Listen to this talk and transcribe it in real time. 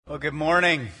Well, good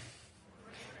morning.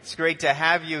 It's great to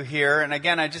have you here. And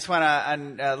again, I just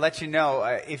want to let you know,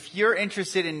 if you're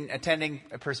interested in attending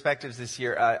Perspectives this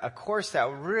year, a course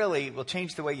that really will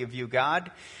change the way you view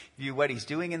God, view what He's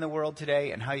doing in the world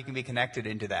today, and how you can be connected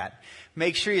into that.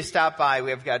 Make sure you stop by.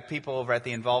 We have got people over at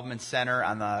the Involvement Center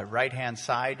on the right-hand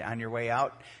side on your way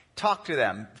out. Talk to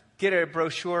them. Get a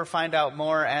brochure, find out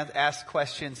more, ask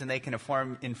questions, and they can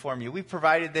inform you. We've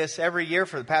provided this every year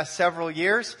for the past several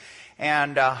years.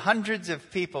 And hundreds of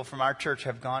people from our church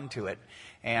have gone to it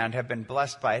and have been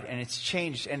blessed by it. And it's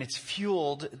changed and it's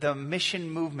fueled the mission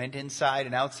movement inside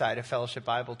and outside of Fellowship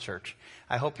Bible Church.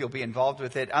 I hope you'll be involved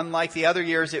with it. Unlike the other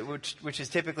years, which is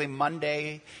typically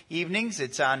Monday evenings,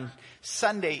 it's on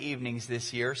Sunday evenings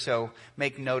this year. So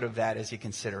make note of that as you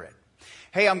consider it.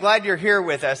 Hey, I'm glad you're here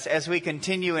with us as we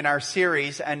continue in our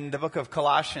series in the book of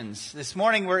Colossians. This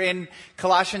morning we're in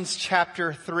Colossians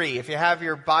chapter 3. If you have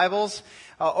your Bibles,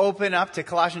 open up to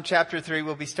Colossians chapter 3.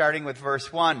 We'll be starting with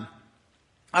verse 1.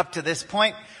 Up to this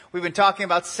point, we've been talking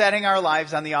about setting our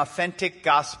lives on the authentic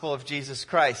gospel of Jesus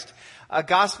Christ. A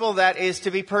gospel that is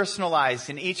to be personalized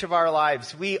in each of our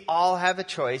lives. We all have a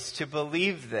choice to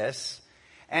believe this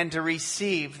and to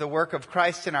receive the work of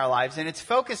Christ in our lives. And it's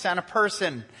focused on a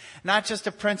person, not just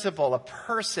a principle, a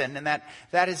person, and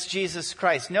that is Jesus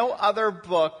Christ. No other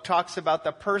book talks about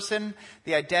the person,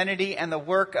 the identity, and the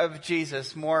work of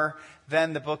Jesus more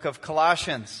than the book of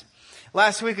Colossians.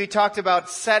 Last week we talked about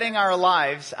setting our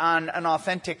lives on an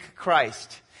authentic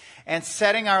Christ. And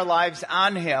setting our lives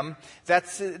on Him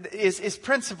is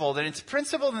principled. And it's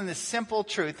principled in the simple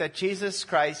truth that Jesus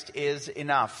Christ is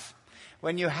enough.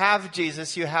 When you have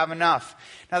Jesus, you have enough.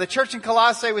 Now, the church in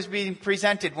Colossae was being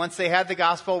presented, once they had the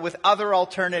gospel, with other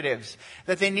alternatives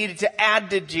that they needed to add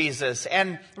to Jesus.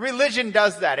 And religion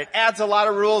does that. It adds a lot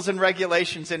of rules and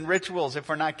regulations and rituals if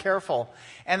we're not careful.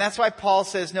 And that's why Paul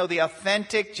says, no, the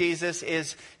authentic Jesus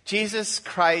is Jesus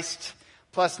Christ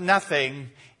plus nothing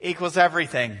equals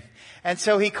everything. And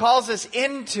so he calls us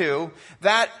into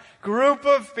that group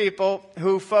of people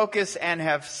who focus and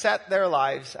have set their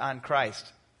lives on Christ.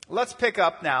 Let's pick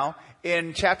up now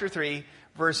in chapter 3,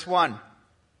 verse 1.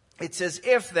 It says,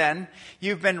 if then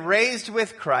you've been raised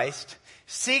with Christ,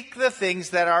 seek the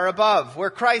things that are above, where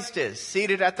Christ is,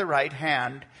 seated at the right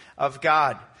hand of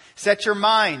God. Set your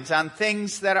minds on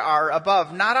things that are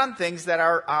above, not on things that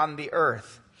are on the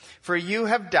earth. For you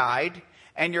have died,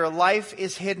 and your life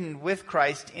is hidden with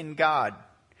Christ in God.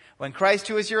 When Christ,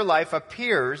 who is your life,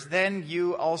 appears, then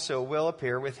you also will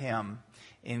appear with Him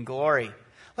in glory.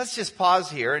 Let's just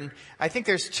pause here. And I think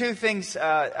there's two things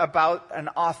about an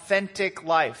authentic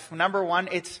life. Number one,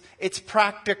 it's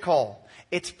practical.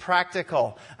 It's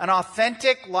practical. An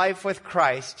authentic life with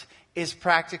Christ is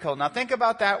practical. Now think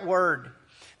about that word.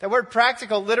 The word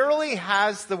practical literally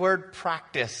has the word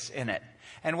practice in it.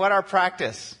 And what are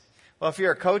practice? Well, if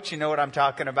you're a coach, you know what I'm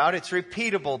talking about. It's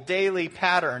repeatable daily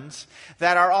patterns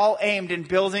that are all aimed in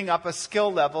building up a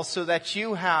skill level so that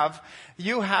you have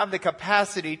the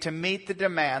capacity to meet the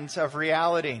demands of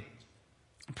reality.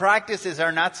 Practices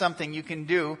are not something you can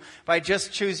do by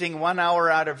just choosing 1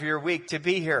 hour out of your week to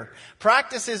be here.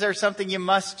 Practices are something you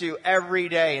must do every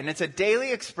day, and it's a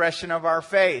daily expression of our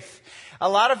faith. A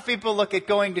lot of people look at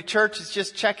going to church as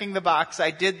just checking the box.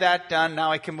 I did that, done,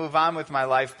 now I can move on with my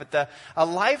life. But a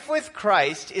life with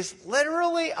Christ is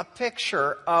literally a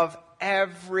picture of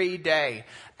every day.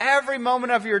 Every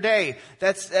moment of your day,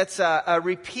 that's a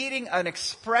repeating, an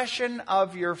expression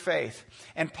of your faith.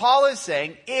 And Paul is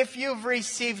saying, if you've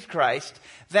received Christ,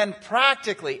 then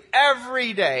practically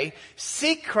every day,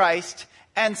 seek Christ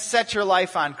and set your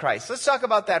life on Christ. Let's talk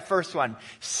about that first one,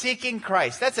 seeking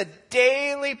Christ. That's a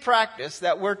daily practice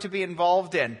that we're to be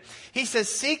involved in. He says,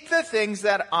 seek the things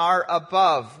that are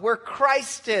above, where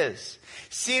Christ is,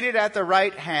 seated at the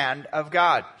right hand of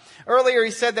God. Earlier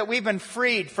he said that we've been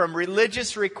freed from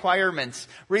religious requirements,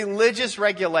 religious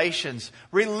regulations,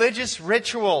 religious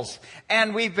rituals,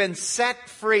 and we've been set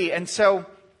free. And so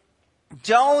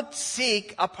don't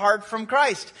seek apart from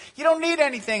Christ. You don't need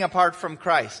anything apart from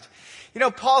Christ. You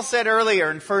know, Paul said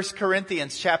earlier in 1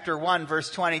 Corinthians chapter 1, verse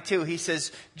 22, he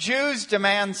says, Jews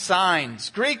demand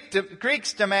signs,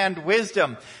 Greeks demand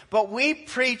wisdom, but we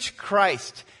preach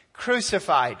Christ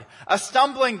crucified, a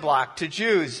stumbling block to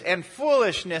Jews and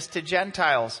foolishness to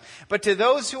Gentiles. But to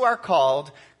those who are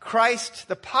called, Christ,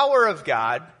 the power of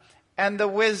God and the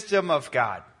wisdom of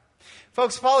God.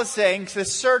 Folks, Paul is saying the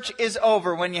search is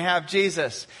over when you have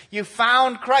Jesus. You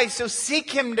found Christ, so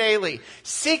seek Him daily.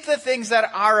 Seek the things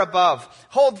that are above.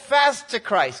 Hold fast to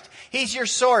Christ. He's your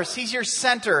source. He's your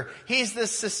center. He's the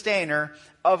sustainer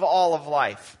of all of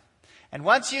life. And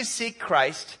once you seek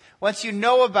Christ, once you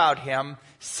know about Him,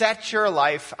 Set your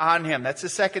life on him. That's the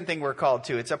second thing we're called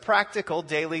to. It's a practical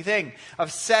daily thing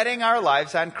of setting our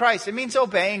lives on Christ. It means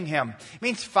obeying him. It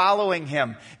means following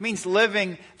him. It means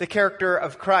living the character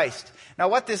of Christ. Now,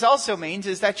 what this also means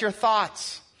is that your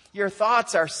thoughts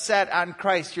are set on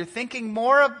Christ. You're thinking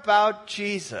more about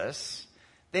Jesus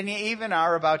than you even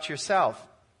are about yourself.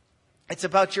 It's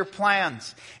about your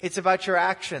plans. It's about your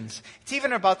actions. It's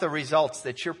even about the results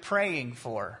that you're praying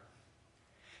for.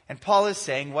 And Paul is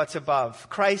saying what's above.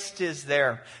 Christ is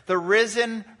there. The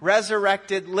risen,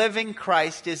 resurrected, living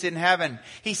Christ is in heaven.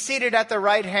 He's seated at the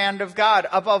right hand of God,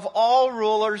 above all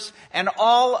rulers and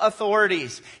all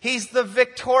authorities. He's the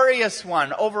victorious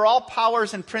one over all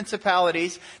powers and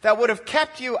principalities that would have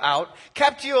kept you out,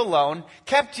 kept you alone,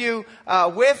 kept you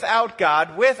without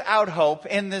God, without hope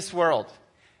in this world.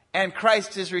 And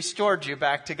Christ has restored you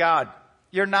back to God.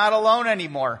 You're not alone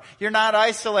anymore. You're not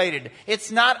isolated.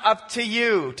 It's not up to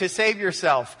you to save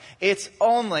yourself. It's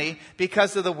only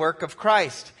because of the work of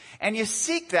Christ. And you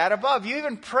seek that above. You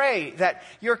even pray that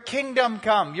your kingdom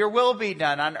come, your will be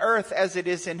done on earth as it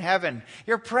is in heaven.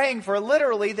 You're praying for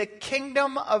literally the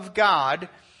kingdom of God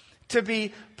to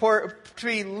be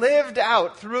lived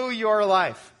out through your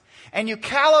life. And you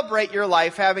calibrate your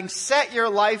life, having set your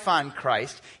life on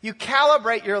Christ. You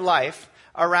calibrate your life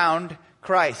around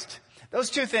Christ. Those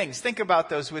two things, think about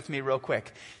those with me real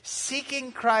quick.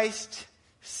 Seeking Christ,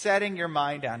 setting your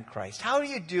mind on Christ. How are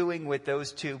you doing with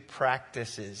those two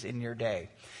practices in your day?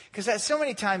 Because so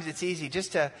many times it's easy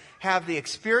just to have the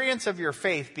experience of your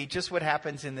faith be just what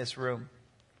happens in this room.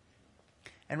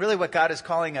 And really what God is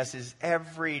calling us is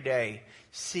every day,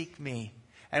 seek me.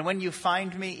 And when you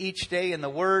find me each day in the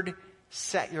Word,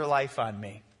 set your life on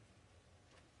me.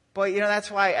 Boy, that's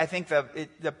why I think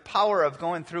the power of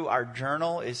going through our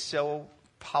journal is so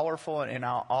powerful in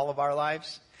all of our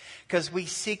lives. Because we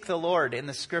seek the Lord in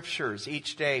the Scriptures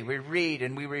each day. We read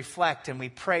and we reflect and we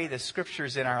pray the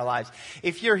Scriptures in our lives.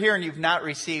 If you're here and you've not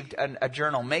received a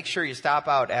journal, make sure you stop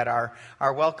out at our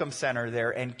Welcome Center there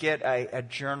and get a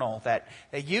journal that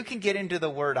you can get into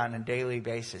the Word on a daily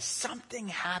basis. Something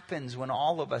happens when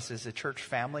all of us as a church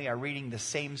family are reading the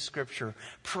same Scripture,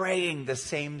 praying the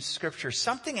same Scripture.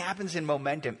 Something happens in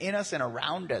momentum in us and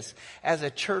around us as a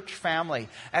church family,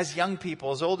 as young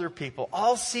people, as older people,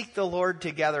 all seek the Lord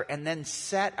together and then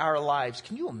set our lives.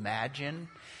 Can you imagine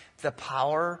the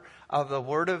power of the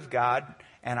Word of God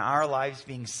and our lives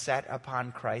being set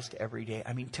upon Christ every day?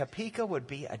 I mean, Topeka would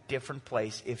be a different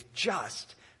place if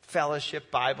just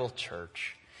Fellowship Bible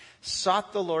Church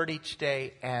sought the Lord each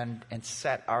day and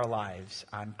set our lives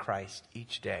on Christ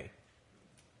each day.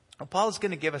 Well, Paul is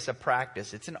going to give us a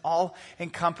practice. It's an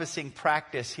all-encompassing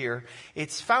practice here.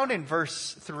 It's found in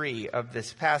verse 3 of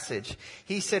this passage.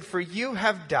 He said, "For you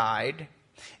have died,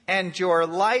 and your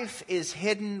life is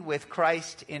hidden with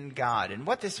Christ in God." And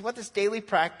what this daily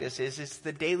practice is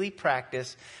the daily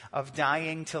practice of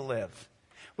dying to live.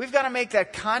 We've got to make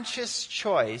that conscious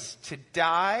choice to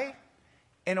die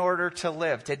in order to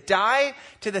live. To die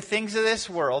to the things of this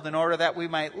world in order that we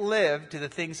might live to the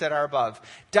things that are above.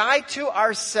 Die to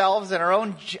ourselves and our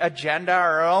own agenda,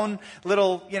 our own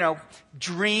little,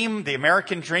 dream, the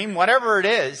American dream, whatever it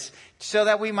is, so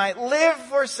that we might live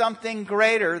for something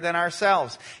greater than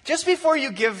ourselves. Just before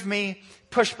you give me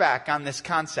pushback on this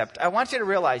concept, I want you to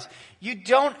realize you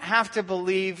don't have to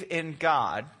believe in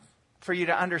God for you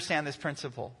to understand this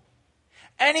principle.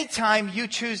 Anytime you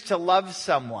choose to love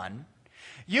someone,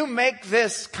 you make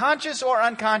this conscious or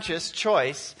unconscious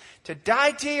choice to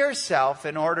die to yourself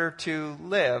in order to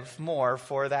live more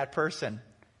for that person.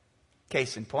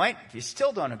 Case in point, if you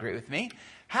still don't agree with me,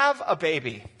 have a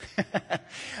baby.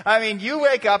 I mean, you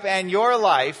wake up and your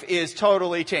life is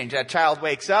totally changed. That child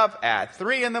wakes up at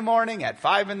 3 in the morning, at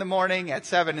 5 in the morning, at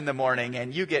 7 in the morning,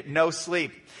 and you get no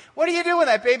sleep. What do you do when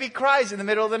that baby cries in the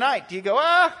middle of the night? Do you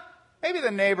go, maybe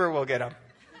the neighbor will get him?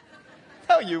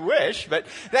 No, you wish, but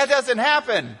that doesn't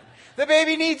happen. The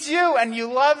baby needs you, and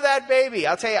you love that baby.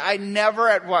 I'll tell you, I never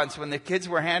at once, when the kids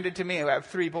were handed to me, I have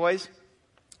 3 boys,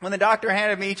 when the doctor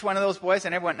handed me each one of those boys,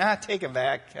 and everyone, take him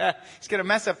back. He's going to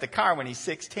mess up the car when he's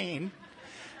 16.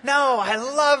 No, I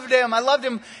loved him.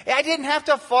 I didn't have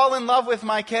to fall in love with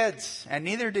my kids, and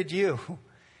neither did you.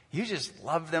 You just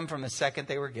loved them from the second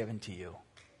they were given to you.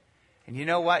 And you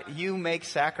know what? You make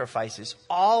sacrifices.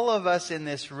 All of us in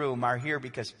this room are here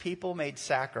because people made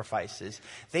sacrifices.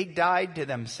 They died to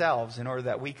themselves in order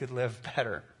that we could live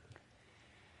better.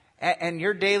 And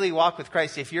your daily walk with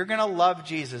Christ, if you're going to love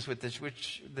Jesus,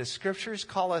 which the Scriptures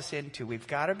call us into, we've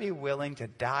got to be willing to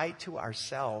die to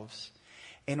ourselves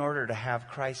in order to have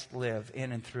Christ live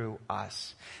in and through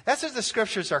us. That's what the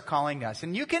Scriptures are calling us.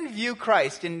 And you can view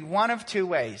Christ in one of 2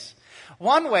 ways.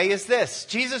 One way is this.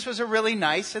 Jesus was a really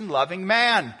nice and loving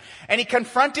man. And he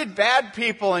confronted bad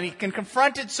people and he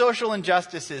confronted social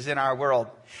injustices in our world.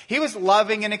 He was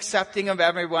loving and accepting of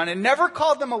everyone and never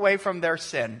called them away from their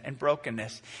sin and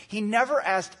brokenness. He never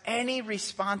asked any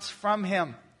response from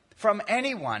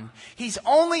anyone. He's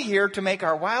only here to make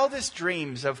our wildest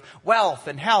dreams of wealth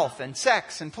and health and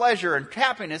sex and pleasure and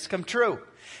happiness come true.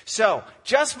 So,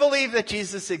 just believe that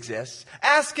Jesus exists,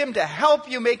 ask him to help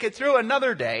you make it through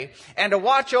another day, and to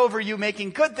watch over you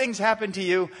making good things happen to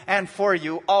you and for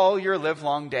you all your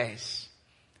livelong days.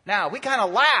 Now, we kind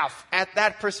of laugh at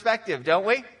that perspective, don't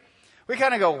we? We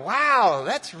kind of go, wow,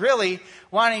 that's really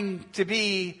wanting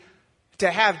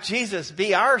to have Jesus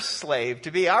be our slave,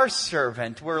 to be our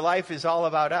servant, where life is all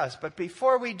about us. But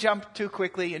before we jump too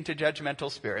quickly into judgmental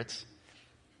spirits,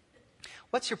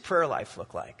 what's your prayer life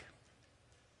look like?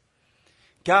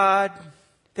 God,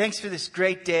 thanks for this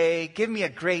great day. Give me a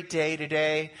great day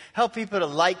today. Help people to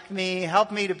like me.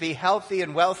 Help me to be healthy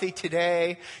and wealthy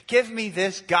today. Give me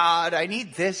this, God. I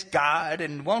need this, God.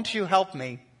 And won't you help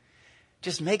me?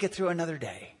 Just make it through another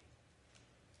day.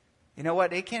 You know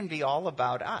what? It can be all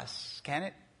about us, can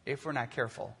it? If we're not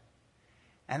careful.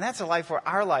 And that's a life where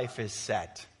our life is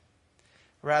set,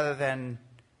 rather than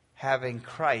having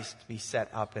Christ be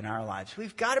set up in our lives.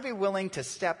 We've got to be willing to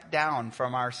step down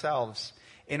from ourselves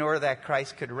in order that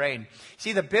Christ could reign.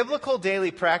 See, the biblical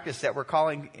daily practice that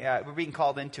we're being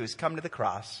called into is come to the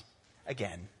cross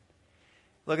again.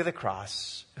 Look at the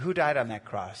cross. Who died on that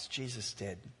cross? Jesus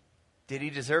did. Did he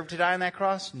deserve to die on that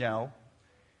cross? No.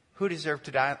 Who deserved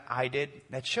to die? I did.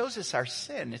 That shows us our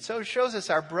sin. It shows us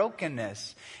our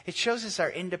brokenness. It shows us our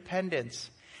independence.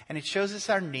 And it shows us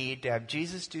our need to have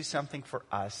Jesus do something for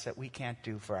us that we can't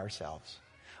do for ourselves.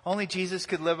 Only Jesus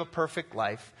could live a perfect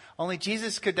life. Only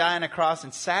Jesus could die on a cross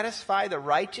and satisfy the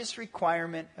righteous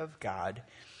requirement of God.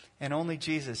 And only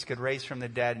Jesus could raise from the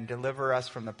dead and deliver us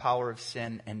from the power of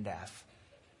sin and death.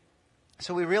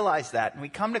 So we realize that, and we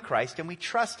come to Christ, and we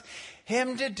trust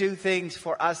him to do things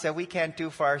for us that we can't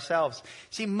do for ourselves.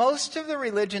 See, most of the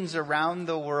religions around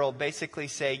the world basically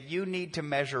say you need to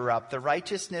measure up. The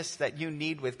righteousness that you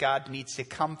need with God needs to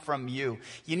come from you.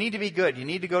 You need to be good. You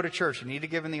need to go to church. You need to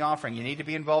give in the offering. You need to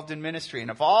be involved in ministry. And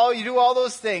if you do all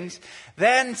those things,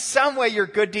 then some way your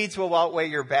good deeds will outweigh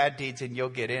your bad deeds and you'll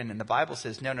get in. And the Bible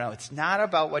says, no, it's not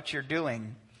about what you're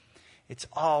doing. It's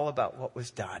all about what was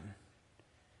done.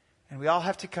 And we all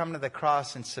have to come to the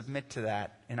cross and submit to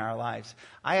that in our lives.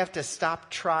 I have to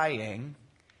stop trying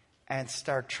and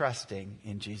start trusting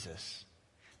in Jesus.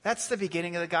 That's the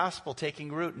beginning of the gospel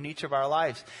taking root in each of our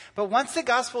lives. But once the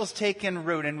gospel has taken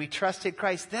root and we trusted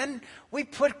Christ, then we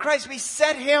put Christ, we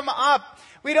set him up.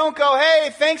 We don't go, hey,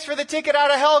 thanks for the ticket out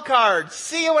of hell card.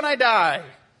 See you when I die.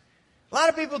 A lot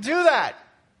of people do that.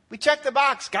 We check the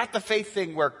box, got the faith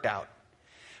thing worked out.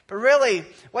 But really,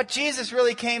 what Jesus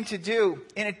really came to do,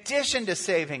 in addition to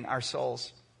saving our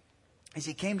souls, is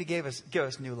he came to give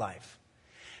us new life.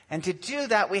 And to do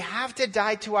that, we have to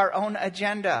die to our own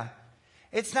agenda.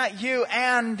 It's not you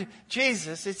and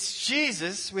Jesus. It's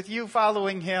Jesus with you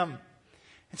following him.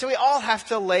 And so we all have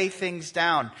to lay things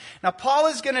down. Now, Paul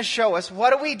is going to show us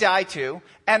what do we die to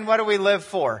and what do we live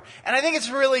for. And I think it's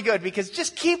really good because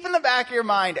just keep in the back of your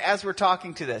mind as we're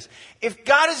talking to this. If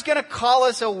God is going to call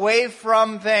us away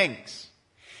from things,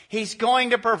 he's going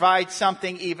to provide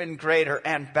something even greater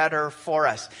and better for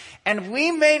us. And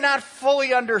we may not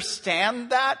fully understand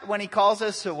that when he calls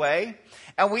us away.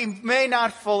 And we may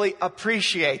not fully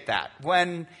appreciate that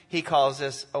when he calls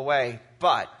us away.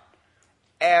 But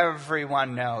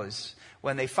everyone knows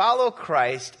when they follow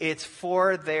Christ, it's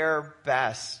for their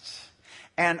best.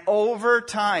 And over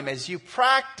time, as you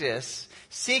practice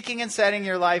seeking and setting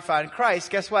your life on Christ,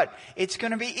 guess what? It's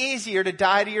going to be easier to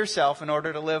die to yourself in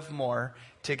order to live more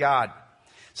to God.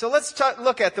 So let's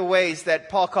look at the ways that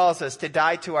Paul calls us to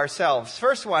die to ourselves.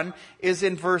 First one is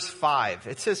in verse 5.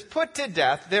 It says, put to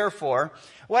death, therefore,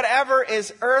 whatever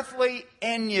is earthly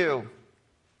in you.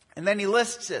 And then he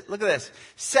lists it. Look at this.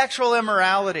 Sexual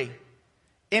immorality,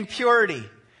 impurity,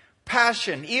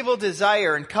 passion, evil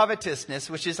desire, and covetousness,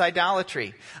 which is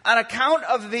idolatry. On account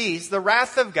of these, the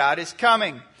wrath of God is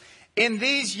coming. In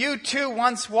these you too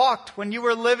once walked when you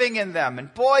were living in them.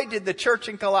 And boy, did the church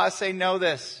in Colossae know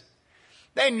this.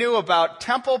 They knew about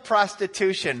temple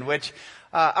prostitution, which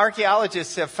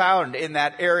archaeologists have found in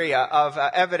that area of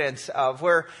evidence of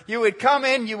where you would come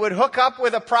in, you would hook up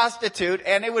with a prostitute,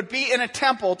 and it would be in a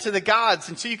temple to the gods.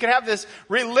 And so you could have this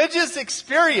religious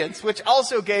experience, which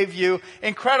also gave you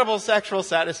incredible sexual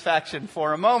satisfaction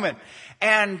for a moment.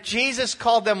 And Jesus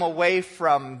called them away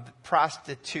from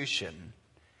prostitution.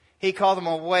 He called them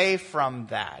away from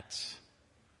that.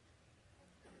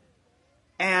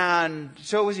 And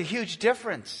so it was a huge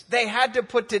difference. They had to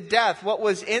put to death what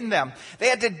was in them. They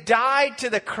had to die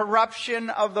to the corruption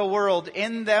of the world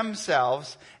in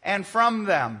themselves and from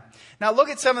them. Now look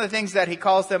at some of the things that he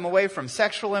calls them away from.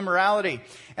 Sexual immorality.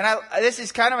 And this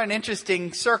is kind of an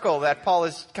interesting circle that Paul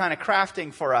is kind of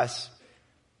crafting for us.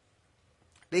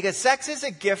 Because sex is a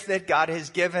gift that God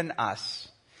has given us.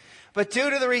 But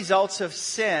due to the results of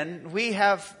sin, we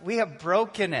have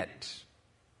broken it.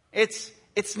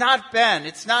 It's not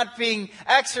being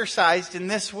exercised in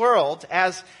this world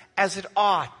as it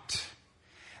ought.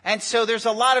 And so there's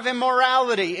a lot of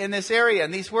immorality in this area.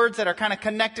 And these words that are kind of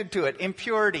connected to it.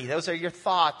 Impurity, those are your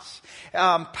thoughts.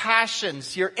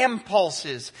 Passions, your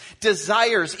impulses,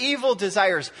 desires, evil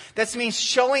desires. That means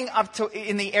showing up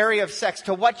in the area of sex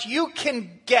to what you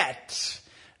can get,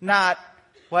 not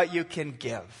what you can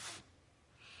give.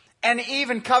 And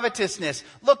even covetousness,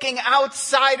 looking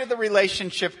outside of the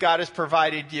relationship God has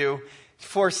provided you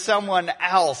for someone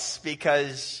else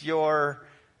because you're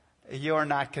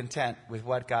not content with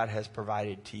what God has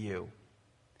provided to you.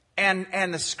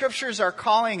 And the scriptures are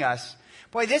calling us.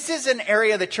 Boy, this is an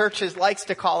area the church likes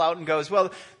to call out and goes,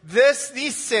 well,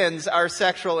 these sins are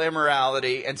sexual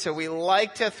immorality, and so we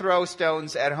like to throw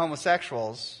stones at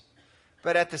homosexuals.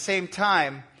 But at the same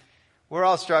time, we're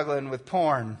all struggling with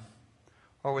porn,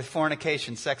 or with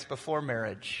fornication, sex before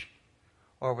marriage,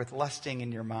 or with lusting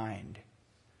in your mind.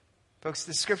 Folks,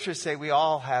 the scriptures say we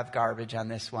all have garbage on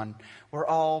this one. We're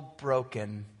all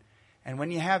broken. And when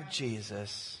you have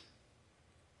Jesus,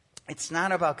 it's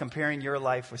not about comparing your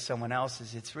life with someone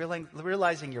else's. It's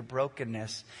realizing your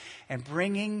brokenness and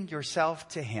bringing yourself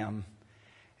to Him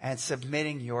and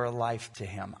submitting your life to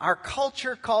Him. Our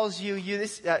culture calls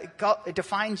it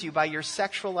defines you by your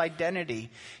sexual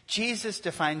identity. Jesus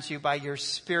defines you by your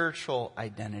spiritual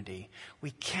identity.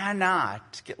 We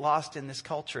cannot get lost in this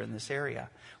culture, in this area.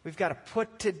 We've got to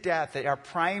put to death that our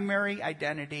primary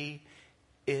identity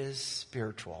is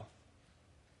spiritual.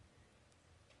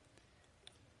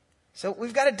 So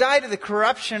we've got to die to the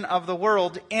corruption of the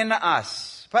world in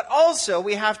us. But also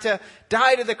we have to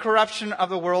die to the corruption of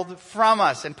the world from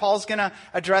us. And Paul's going to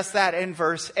address that in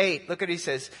verse 8. Look what he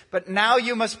says. But now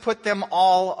you must put them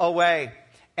all away.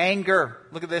 Anger,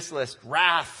 look at this list.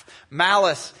 Wrath,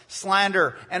 malice,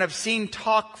 slander, and obscene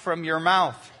talk from your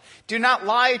mouth. Do not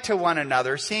lie to one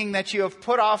another, seeing that you have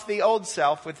put off the old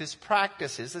self with its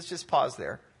practices. Let's just pause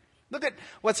there. Look at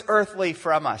what's earthly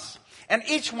from us. And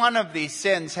each one of these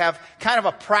sins have kind of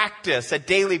a practice, a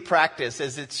daily practice,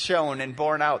 as it's shown and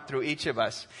borne out through each of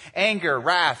us. Anger,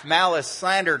 wrath, malice,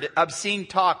 slander, obscene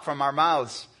talk from our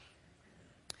mouths.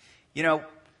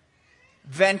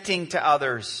 Venting to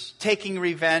others, taking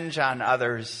revenge on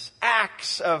others,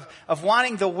 acts of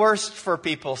wanting the worst for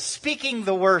people, speaking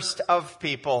the worst of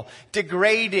people,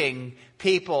 degrading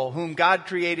people whom God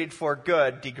created for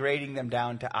good, degrading them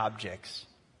down to objects.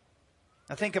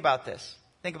 Now think about this.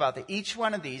 Think about that. Each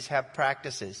one of these have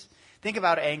practices. Think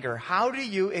about anger. How do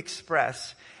you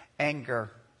express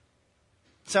anger?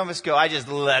 Some of us go, I just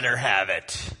let her have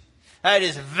it. I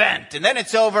just vent, and then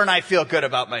it's over and I feel good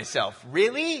about myself.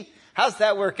 Really? How's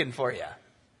that working for you?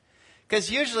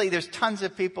 Because usually there's tons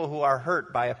of people who are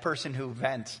hurt by a person who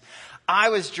vents. I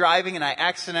was driving and I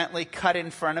accidentally cut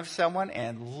in front of someone,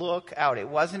 and look out. It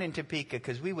wasn't in Topeka,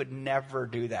 because we would never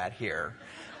do that here.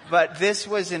 But this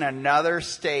was in another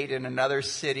state, in another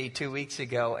city 2 weeks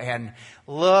ago. And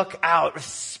look out,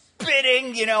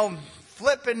 spitting,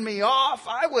 flipping me off.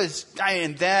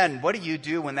 And then what do you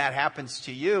do when that happens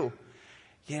to you?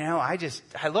 I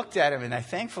looked at him, and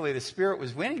thankfully the Spirit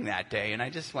was winning that day. And I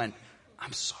just went,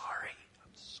 I'm sorry.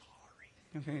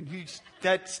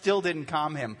 That still didn't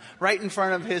calm him. Right in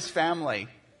front of his family.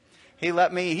 He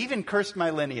even cursed my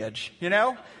lineage,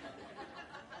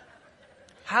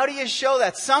 How do you show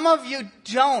that? Some of you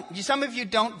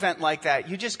don't vent like that.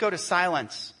 You just go to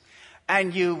silence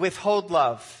and you withhold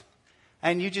love.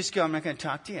 And you just go, I'm not going to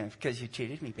talk to you because you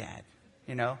treated me bad.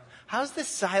 How's the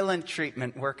silent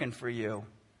treatment working for you?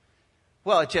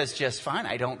 Well, it's just fine.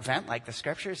 I don't vent like the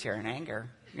scriptures here in anger.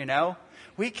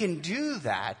 We can do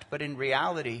that, but in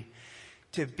reality,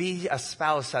 to be a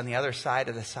spouse on the other side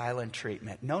of the silent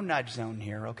treatment, no nudge zone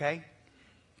here, okay?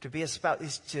 To be a spouse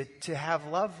is to have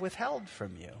love withheld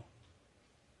from you.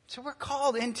 So we're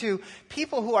called into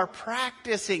people who are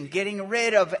practicing getting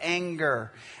rid of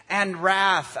anger and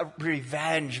wrath,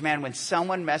 revenge. Man, when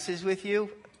someone messes with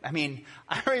you,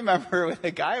 I remember when a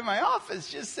guy in my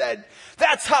office just said,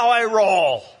 that's how I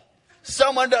roll.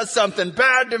 Someone does something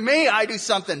bad to me, I do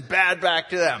something bad back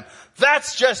to them.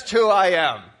 That's just who I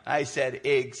am. I said,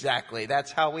 exactly.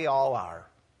 That's how we all are.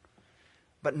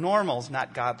 But normal's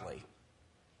not godly.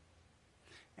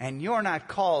 And you're not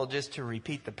called just to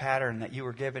repeat the pattern that you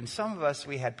were given. Some of us,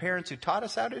 we had parents who taught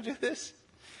us how to do this.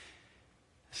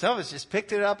 Some of us just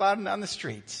picked it up on the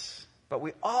streets. But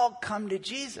we all come to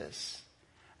Jesus.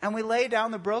 And we lay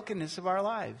down the brokenness of our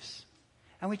lives.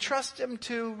 And we trust Him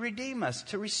to redeem us,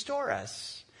 to restore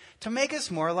us, to make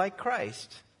us more like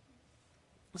Christ.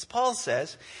 As Paul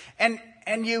says, and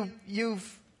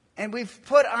we've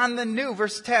put on the new,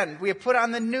 verse 10, we have put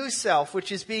on the new self,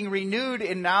 which is being renewed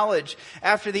in knowledge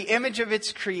after the image of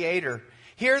its creator.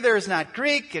 Here there is not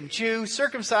Greek and Jew,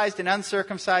 circumcised and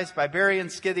uncircumcised, barbarian,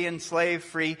 Scythian, slave,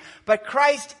 free, but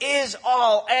Christ is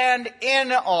all and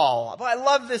in all. I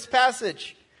love this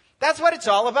passage. That's what it's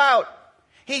all about.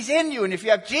 He's in you, and if you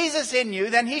have Jesus in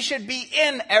you, then He should be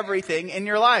in everything in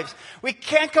your lives. We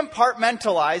can't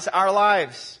compartmentalize our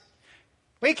lives.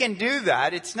 We can do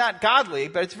that. It's not godly,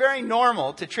 but it's very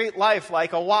normal to treat life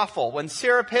like a waffle. When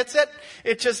syrup hits it,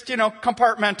 it just,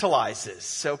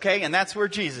 compartmentalizes, okay? And that's where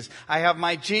I have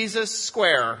my Jesus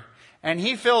square, and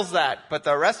He fills that, but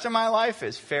the rest of my life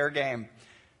is fair game.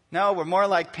 No, we're more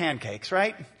like pancakes,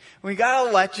 right? We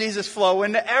gotta let Jesus flow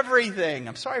into everything.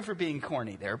 I'm sorry for being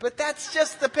corny there, but that's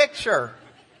just the picture.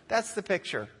 That's the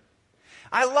picture.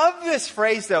 I love this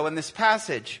phrase, though, in this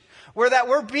passage, where that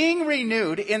we're being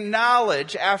renewed in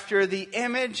knowledge after the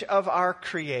image of our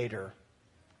Creator.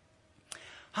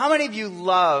 How many of you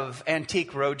love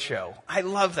Antique Roadshow? I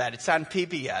love that. It's on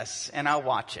PBS, and I'll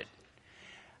watch it.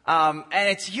 And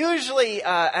it's usually,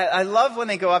 I love when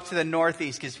they go up to the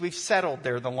Northeast, because we've settled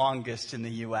there the longest in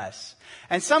the U.S.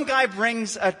 And some guy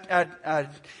brings a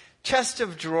chest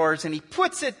of drawers, and he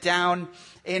puts it down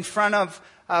in front of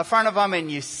them,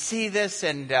 and you see this,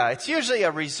 and it's usually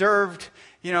a reserved,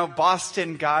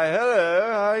 Boston guy.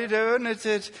 Hello, how you doing?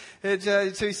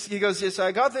 So he goes, yes,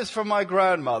 I got this from my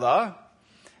grandmother.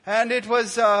 And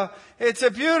it's a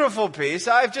beautiful piece.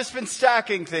 I've just been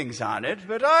stacking things on it,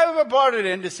 but I brought it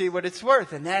in to see what it's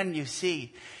worth. And then you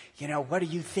see, what are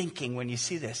you thinking when you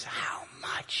see this? How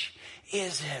much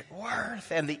is it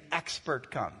worth? And the expert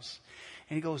comes.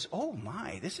 And he goes, oh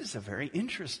my, this is a very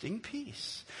interesting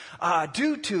piece.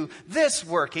 Due to this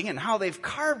working and how they've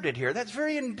carved it here, that's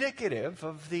very indicative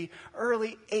of the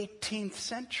early 18th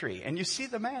century. And you see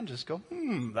the man just go,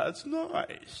 that's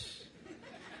nice.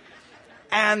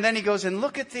 And then he goes, and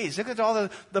look at these. Look at all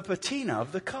the patina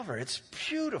of the cover. It's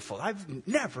beautiful. I've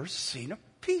never seen a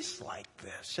piece like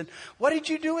this. And what did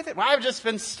you do with it? Well, I've just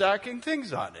been stacking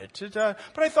things on it. But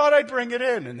I thought I'd bring it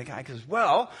in. And the guy goes,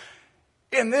 well,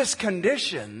 in this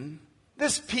condition,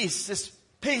 this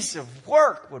piece of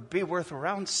work would be worth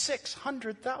around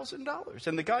 $600,000.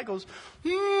 And the guy goes,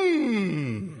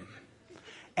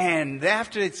 And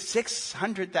after it's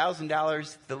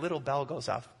 $600,000, the little bell goes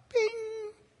off. Bing.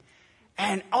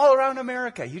 And all around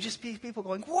America, you just see people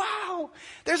going, wow,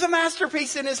 there's a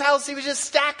masterpiece in his house. He was just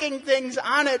stacking things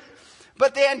on it.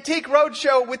 But the Antique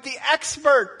Roadshow with the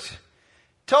expert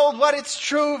told what its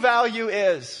true value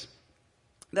is.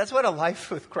 That's what a life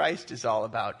with Christ is all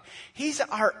about. He's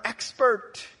our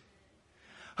expert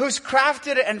who's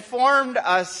crafted and formed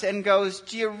us and goes,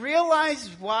 do you realize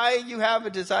why you have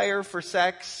a desire for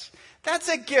sex? That's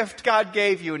a gift God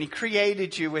gave you, and He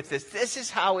created you with this. This is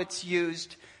how it's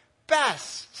used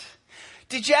best.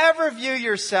 Did you ever view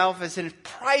yourself as a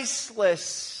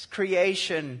priceless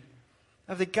creation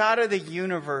of the God of the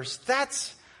universe?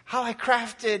 That's how I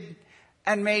crafted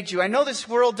and made you. I know this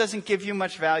world doesn't give you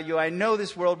much value. I know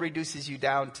this world reduces you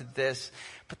down to this.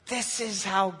 But this is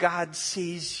how God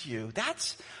sees you.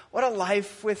 That's what a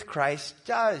life with Christ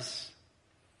does.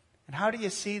 And how do you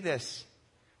see this?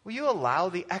 Will you allow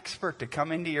the expert to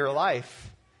come into your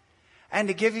life and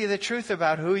to give you the truth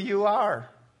about who you are?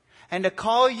 And to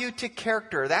call you to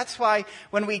character. That's why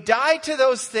when we die to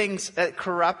those things that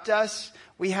corrupt us,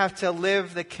 we have to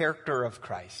live the character of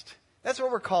Christ. That's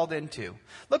what we're called into.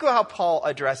 Look at how Paul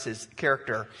addresses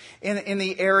character in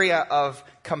the area of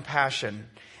compassion.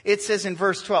 It says in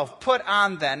verse 12, put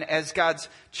on then as God's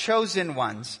chosen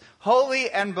ones, holy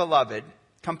and beloved,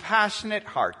 compassionate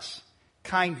hearts,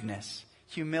 kindness,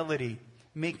 humility,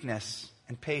 meekness,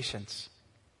 and patience.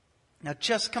 Now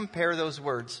just compare those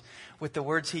words with the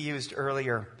words he used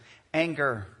earlier.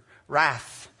 Anger,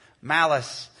 wrath,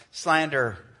 malice,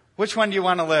 slander. Which one do you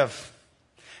want to live?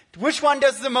 Which one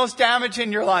does the most damage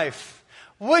in your life?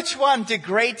 Which one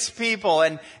degrades people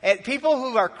and people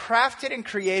who are crafted and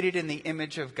created in the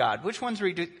image of God? Which ones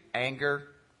reduce anger,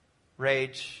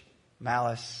 rage,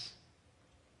 malice?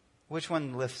 Which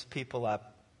one lifts people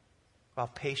up? Well,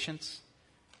 patience,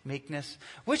 meekness.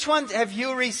 Which ones have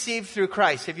you received through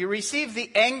Christ? Have you received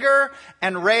the anger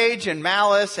and rage and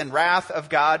malice and wrath of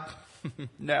God?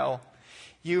 No.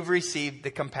 You've received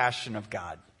the compassion of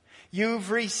God.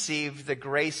 You've received the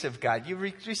grace of God. You've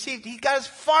received, God is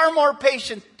far more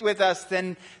patient with us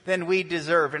than we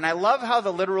deserve. And I love how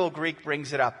the literal Greek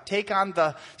brings it up. Take on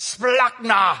the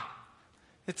splachna.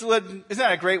 Isn't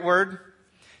that a great word?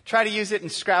 Try to use it in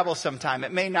Scrabble sometime.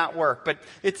 It may not work, but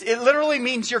it literally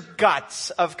means your guts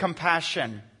of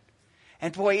compassion.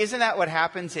 And boy, isn't that what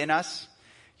happens in us?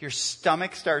 Your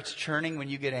stomach starts churning when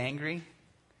you get angry.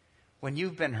 When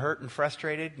you've been hurt and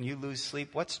frustrated and you lose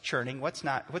sleep, what's churning? What's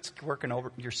working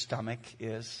over your stomach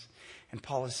is. And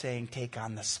Paul is saying, take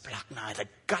on the splachna, the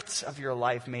guts of your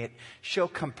life. May it show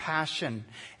compassion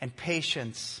and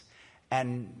patience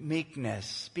and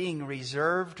meekness, being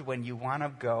reserved when you want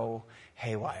to go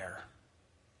haywire.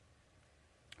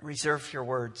 Reserve your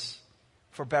words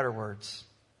for better words.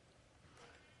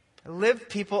 Live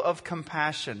people of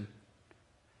compassion.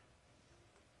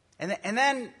 And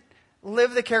then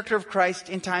live the character of Christ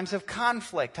in times of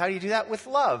conflict. How do you do that? With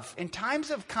love. In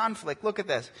times of conflict, look at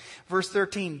this. Verse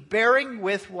 13, bearing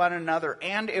with one another,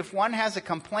 and if one has a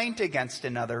complaint against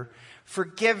another,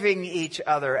 forgiving each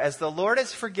other. As the Lord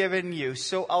has forgiven you,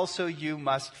 so also you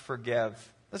must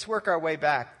forgive. Let's work our way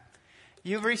back.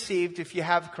 You've received, if you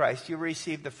have Christ, you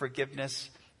receive the forgiveness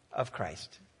of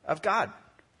Christ, of God.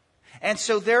 And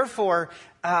so therefore,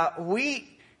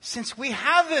 since we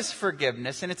have this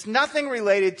forgiveness, and it's nothing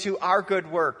related to our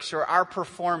good works or our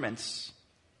performance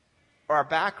or our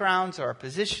backgrounds or our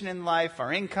position in life,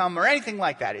 our income or anything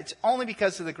like that. It's only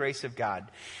because of the grace of God.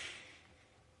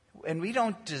 And we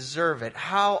don't deserve it.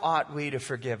 How ought we to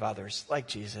forgive others like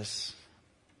Jesus?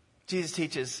 Jesus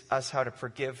teaches us how to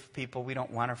forgive people we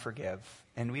don't want to forgive,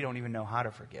 and we don't even know how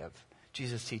to forgive.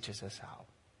 Jesus teaches us how.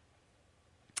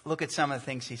 Look at some of the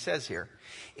things he says here.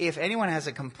 If anyone has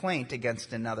a complaint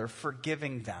against another,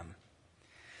 forgiving them.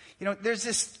 You know, there's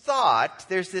this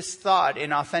thought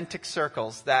in authentic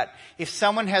circles that if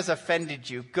someone has offended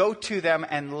you, go to them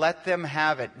and let them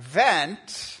have it.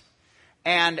 Vent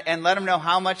and let them know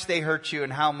how much they hurt you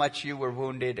and how much you were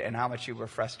wounded and how much you were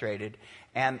frustrated.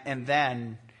 And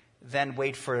then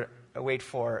wait for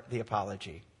the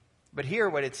apology. But here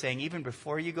what it's saying, even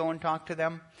before you go and talk to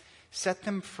them, set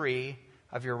them free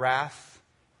of your wrath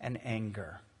and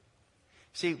anger.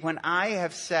 See, when I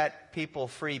have set people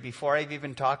free before I've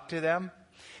even talked to them,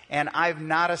 and I've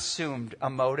not assumed a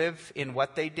motive in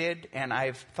what they did, and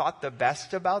I've thought the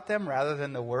best about them rather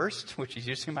than the worst, which is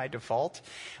usually my default,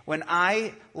 when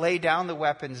I lay down the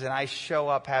weapons and I show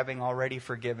up having already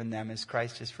forgiven them as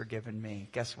Christ has forgiven me,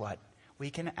 guess what? We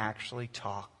can actually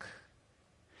talk.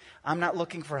 I'm not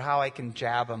looking for how I can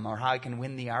jab them or how I can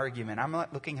win the argument. I'm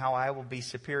not looking how I will be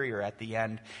superior at the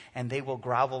end, and they will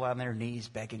grovel on their knees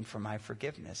begging for my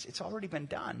forgiveness. It's already been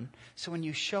done. So when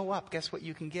you show up, guess what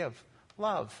you can give?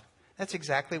 Love. That's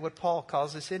exactly what Paul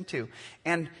calls us into.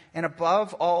 And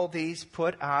above all these,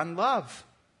 put on love,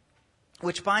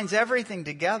 which binds everything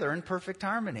together in perfect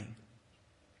harmony.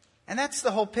 And that's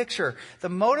the whole picture. The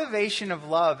motivation of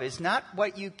love is not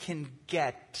what you can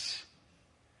get,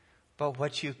 but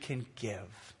what you can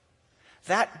give.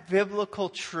 That biblical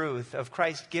truth of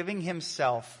Christ giving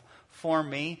himself for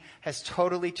me has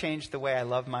totally changed the way I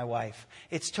love my wife.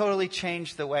 It's totally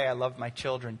changed the way I love my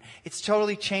children. It's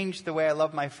totally changed the way I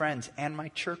love my friends and my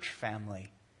church family.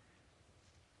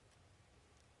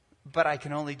 But I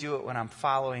can only do it when I'm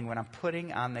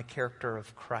putting on the character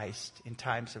of Christ in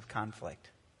times of conflict.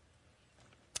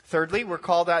 Thirdly, we're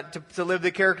called out to live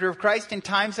the character of Christ in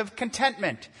times of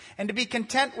contentment and to be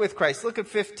content with Christ. Look at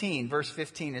verse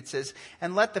 15. It says,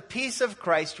 "And let the peace of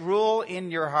Christ rule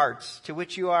in your hearts, to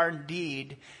which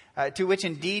indeed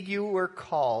you were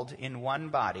called in one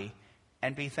body,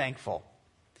 and be thankful."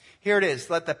 Here it is.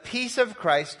 Let the peace of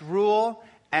Christ rule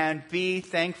and be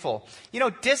thankful. You know,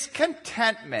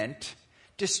 discontentment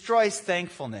destroys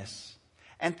thankfulness,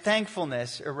 and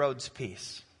thankfulness erodes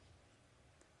peace.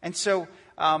 And so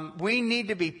we need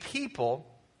to be people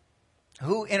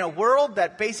who, in a world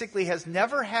that basically has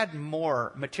never had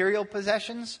more material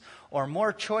possessions or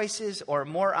more choices or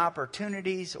more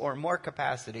opportunities or more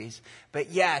capacities,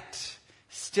 but yet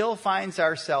still finds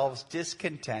ourselves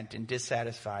discontent and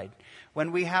dissatisfied.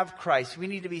 When we have Christ, we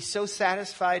need to be so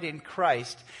satisfied in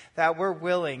Christ that we're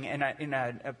willing in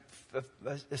a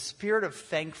spirit of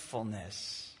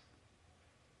thankfulness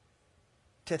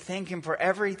to thank him for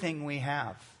everything we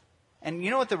have. And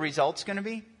you know what the result's going to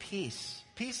be? Peace.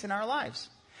 Peace in our lives.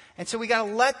 And so we got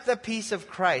to let the peace of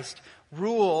Christ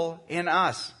rule in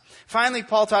us. Finally,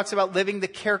 Paul talks about living the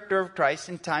character of Christ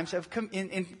in times of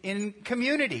in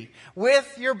community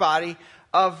with your body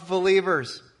of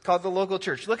believers, called the local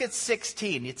church. Look at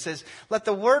 16. It says, "Let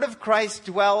the word of Christ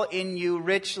dwell in you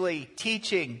richly,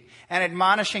 teaching and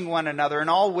admonishing one another in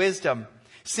all wisdom,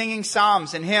 singing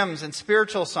psalms and hymns and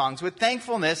spiritual songs with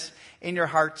thankfulness in your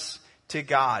hearts to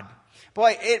God.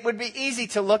 Boy, it would be easy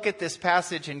to look at this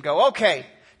passage and go, okay,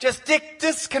 just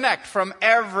disconnect from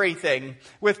everything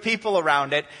with people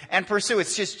around it and pursue.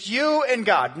 It's just you and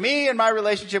God, me and my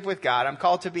relationship with God. I'm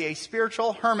called to be a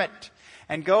spiritual hermit.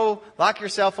 And go lock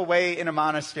yourself away in a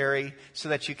monastery so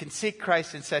that you can seek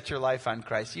Christ and set your life on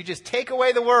Christ. You just take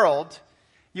away the world,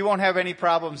 you won't have any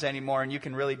problems anymore, and you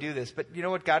can really do this. But you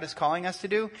know what God is calling us to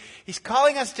do? He's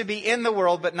calling us to be in the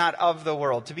world, but not of the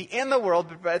world. To be in the world,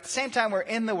 but at the same time we're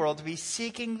in the world, to be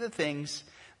seeking the things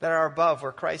that are above,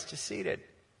 where Christ is seated.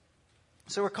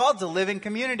 So we're called to live in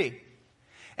community.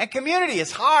 And community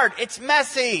is hard. It's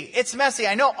messy. It's messy.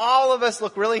 I know all of us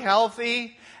look really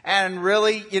healthy and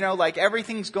really, like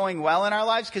everything's going well in our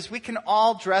lives, because we can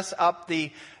all dress up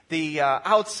the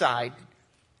outside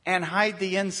and hide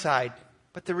the inside.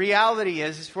 But the reality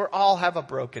is we all have a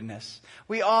brokenness.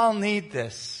 We all need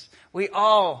this. We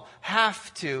all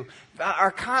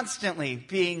are constantly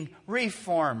being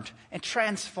reformed and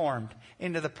transformed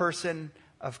into the person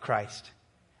of Christ.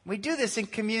 We do this in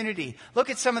community. Look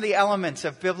at some of the elements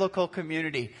of biblical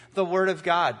community. The Word of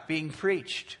God being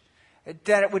preached.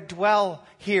 That it would dwell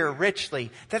here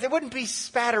richly. That there wouldn't be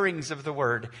spatterings of the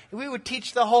Word. We would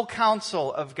teach the whole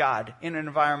counsel of God in an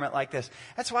environment like this.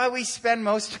 That's why we spend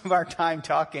most of our time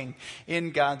talking in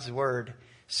God's Word,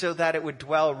 so that it would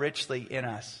dwell richly in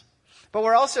us. But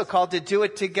we're also called to do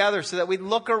it together, so that we'd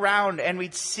look around and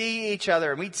we'd see each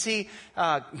other. And we'd see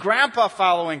Grandpa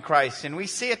following Christ, and we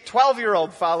see a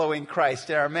 12-year-old following Christ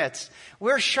in our midst.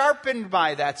 We're sharpened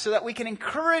by that so that we can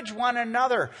encourage one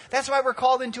another. That's why we're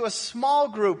called into a small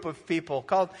group of people,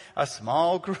 called a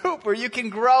small group, where you can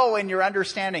grow in your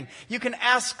understanding. You can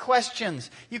ask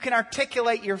questions. You can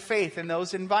articulate your faith in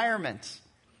those environments.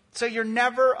 So you're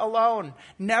never alone,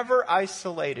 never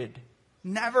isolated,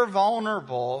 never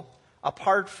vulnerable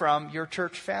apart from your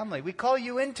church family. We call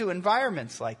you into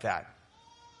environments like that.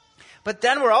 But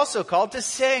then we're also called to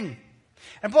sing.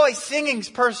 And boy, singing's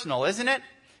personal, isn't it?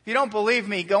 If you don't believe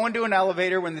me, go into an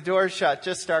elevator when the door's shut,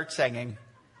 just start singing.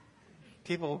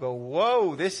 People will go,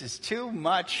 whoa, this is too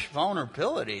much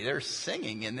vulnerability. They're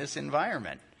singing in this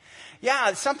environment.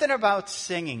 Yeah, something about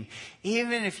singing.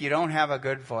 Even if you don't have a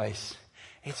good voice,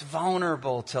 it's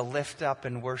vulnerable to lift up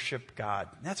and worship God.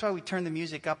 That's why we turn the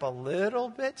music up a little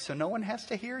bit so no one has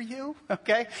to hear you,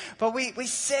 okay? But we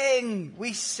sing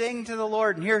to the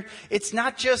Lord. And here, it's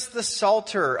not just the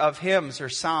psalter of hymns or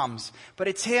psalms, but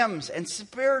it's hymns and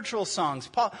spiritual songs.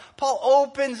 Paul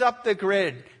opens up the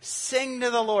grid. Sing to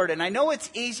the Lord. And I know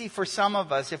it's easy for some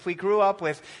of us, if we grew up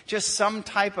with just some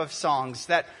type of songs,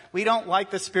 that we don't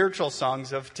like the spiritual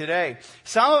songs of today.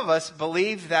 Some of us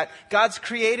believe that God's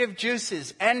creative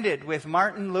juices ended with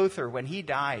Martin Luther when he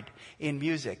died in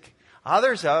music.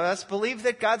 Others of us believe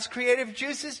that God's creative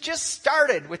juices just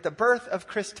started with the birth of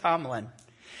Chris Tomlin.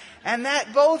 And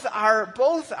that both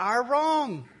are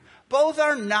wrong. Both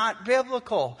are not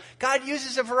biblical. God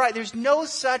uses a variety. There's no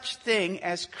such thing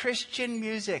as Christian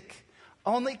music.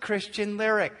 Only Christian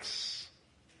lyrics.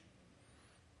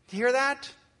 Do you hear that?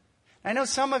 I know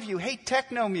some of you hate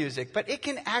techno music, but it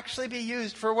can actually be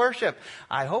used for worship.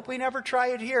 I hope we never try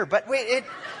it here, but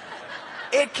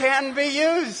it can be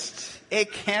used.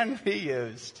 It can be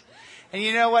used. And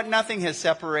you know what? Nothing has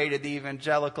separated the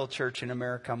evangelical church in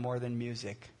America more than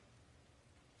music.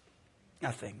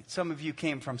 Nothing. Some of you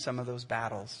came from some of those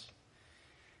battles.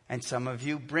 And some of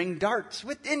you bring darts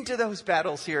into those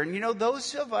battles here. And you know,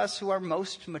 those of us who are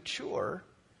most mature,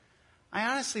 I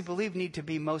honestly believe need to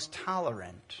be most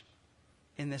tolerant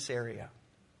in this area.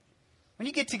 When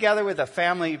you get together with a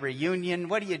family reunion,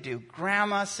 what do?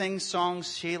 Grandma sings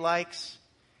songs she likes.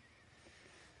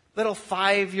 Little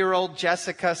 5-year-old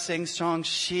Jessica sings songs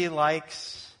she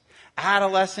likes.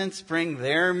 Adolescents bring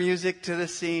their music to the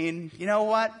scene. You know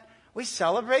what? We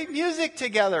celebrate music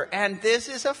together, and this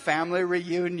is a family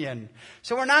reunion.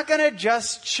 So we're not going to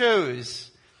just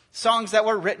choose songs that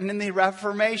were written in the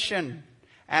Reformation.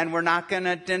 And we're not going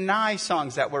to deny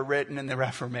songs that were written in the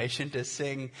Reformation to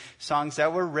sing songs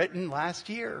that were written last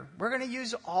year. We're going to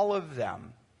use all of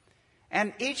them.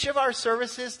 And each of our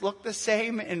services look the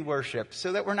same in worship,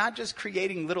 so that we're not just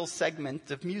creating little segments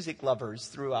of music lovers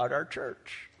throughout our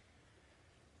church.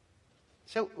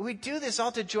 So we do this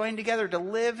all to join together, to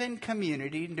live in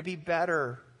community and to be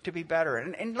better.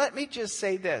 And let me just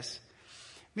say this.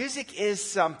 Music is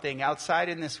something outside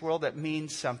in this world that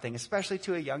means something, especially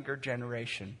to a younger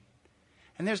generation.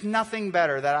 And there's nothing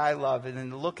better that I love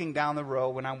than looking down the row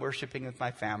when I'm worshiping with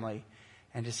my family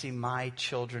and to see my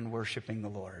children worshiping the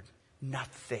Lord.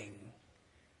 Nothing.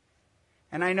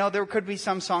 And I know there could be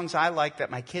some songs I like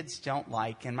that my kids don't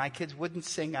like, and my kids wouldn't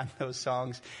sing on those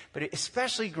songs. But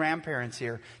especially grandparents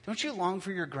here, don't you long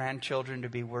for your grandchildren to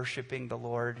be worshiping the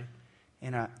Lord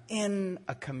in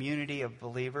a community of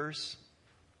believers?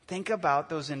 Think about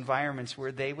those environments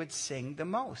where they would sing the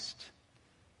most.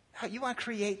 You want to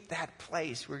create that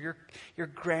place where your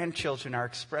grandchildren are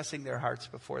expressing their hearts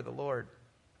before the Lord.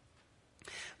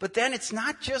 But then it's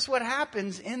not just what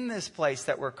happens in this place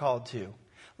that we're called to.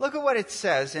 Look at what it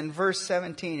says in verse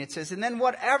 17. It says, and then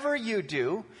whatever you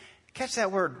do, catch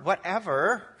that word,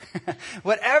 whatever.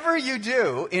 Whatever you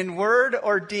do in word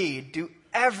or deed, do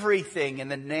everything in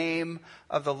the name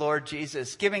of the Lord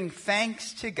Jesus, giving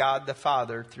thanks to God the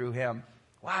Father through him.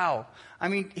 Wow. I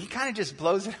mean, he kind of just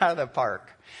blows it out of the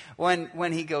park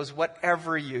when he goes,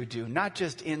 whatever you do, not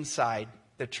just inside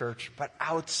the church, but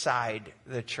outside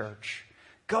the church.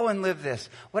 Go and live this.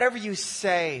 Whatever you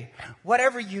say,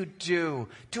 whatever you do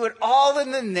it all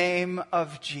in the name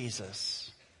of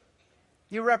Jesus.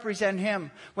 You represent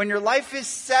him. When your life is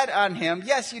set on him,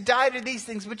 yes, you die to these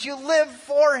things, but you live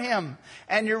for him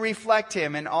and you reflect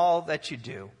him in all that you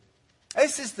do.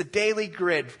 This is the daily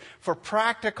grid for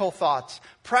practical thoughts,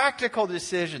 practical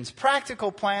decisions,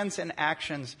 practical plans and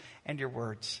actions, and your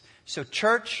words. So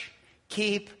church,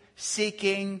 keep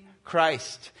seeking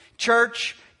Christ.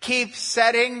 Church, keep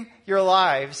setting your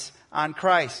lives on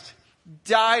Christ.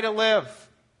 Die to live.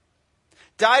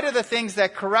 Die to the things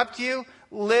that corrupt you.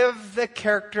 Live the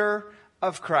character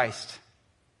of Christ.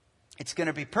 It's going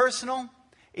to be personal.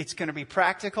 It's going to be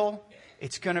practical.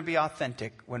 It's going to be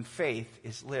authentic when faith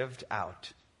is lived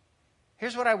out.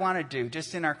 Here's what I want to do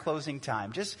just in our closing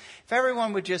time. Just if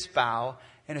everyone would just bow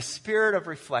in a spirit of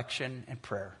reflection and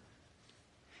prayer.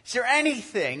 Is there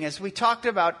anything, as we talked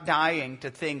about dying to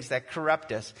things that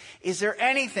corrupt us, is there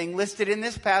anything listed in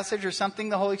this passage or something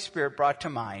the Holy Spirit brought to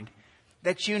mind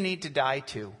that you need to die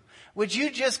to? Would you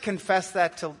just confess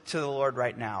that to the Lord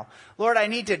right now? Lord, I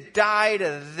need to die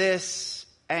to this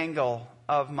angle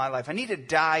of my life. I need to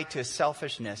die to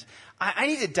selfishness. I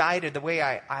need to die to the way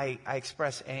I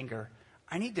express anger.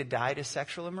 I need to die to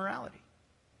sexual immorality.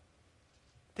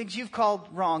 Things you've called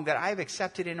wrong that I've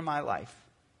accepted into my life.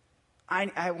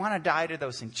 I want to die to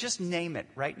those things. Just name it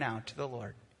right now to the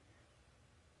Lord.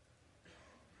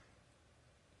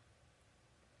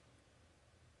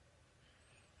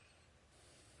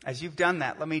 As you've done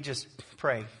that, let me just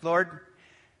pray. Lord,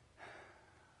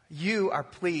 you are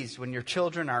pleased when your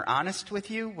children are honest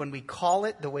with you, when we call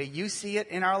it the way you see it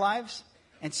in our lives.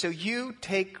 And so you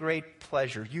take great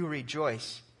pleasure. You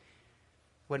rejoice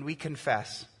when we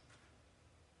confess.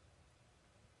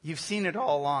 You've seen it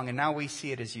all along, and now we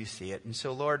see it as you see it. And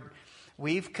so, Lord,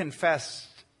 we've confessed.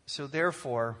 So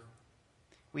therefore,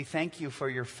 we thank you for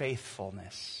your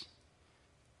faithfulness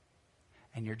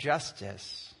and your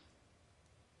justice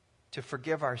to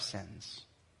forgive our sins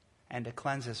and to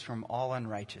cleanse us from all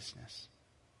unrighteousness.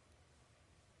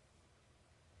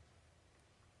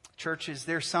 Church, is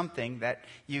there something that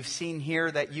you've seen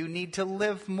here that you need to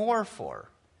live more for?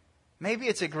 Maybe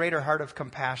it's a greater heart of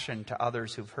compassion to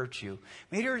others who've hurt you.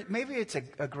 Maybe it's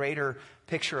a greater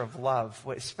picture of love,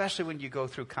 especially when you go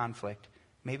through conflict.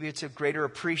 Maybe it's a greater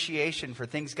appreciation for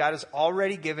things God has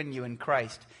already given you in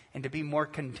Christ and to be more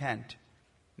content.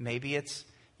 Maybe it's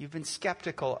you've been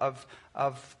skeptical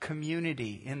of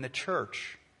community in the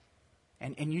church.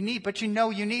 And you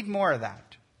need more of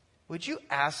that. Would you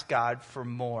ask God for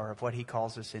more of what he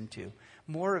calls us into?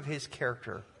 More of his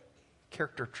character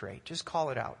trait. Just call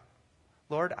it out.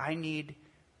 Lord, I need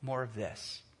more of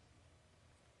this.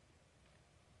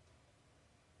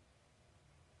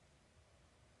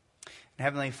 And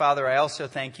Heavenly Father, I also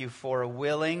thank you for a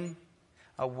willing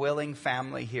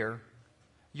family here.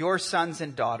 Your sons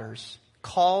and daughters,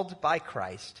 called by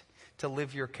Christ to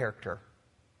live your character.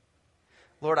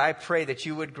 Lord, I pray that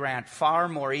you would grant far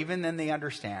more even than they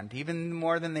understand, even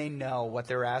more than they know what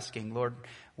they're asking. Lord,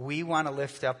 we want to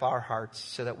lift up our hearts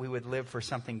so that we would live for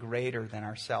something greater than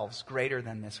ourselves, greater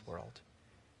than this world.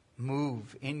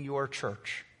 Move in your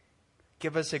church.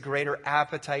 Give us a greater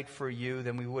appetite for you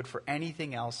than we would for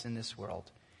anything else in this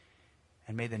world.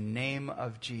 And may the name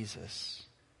of Jesus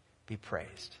be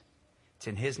praised. It's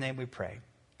in his name we pray.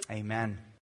 Amen.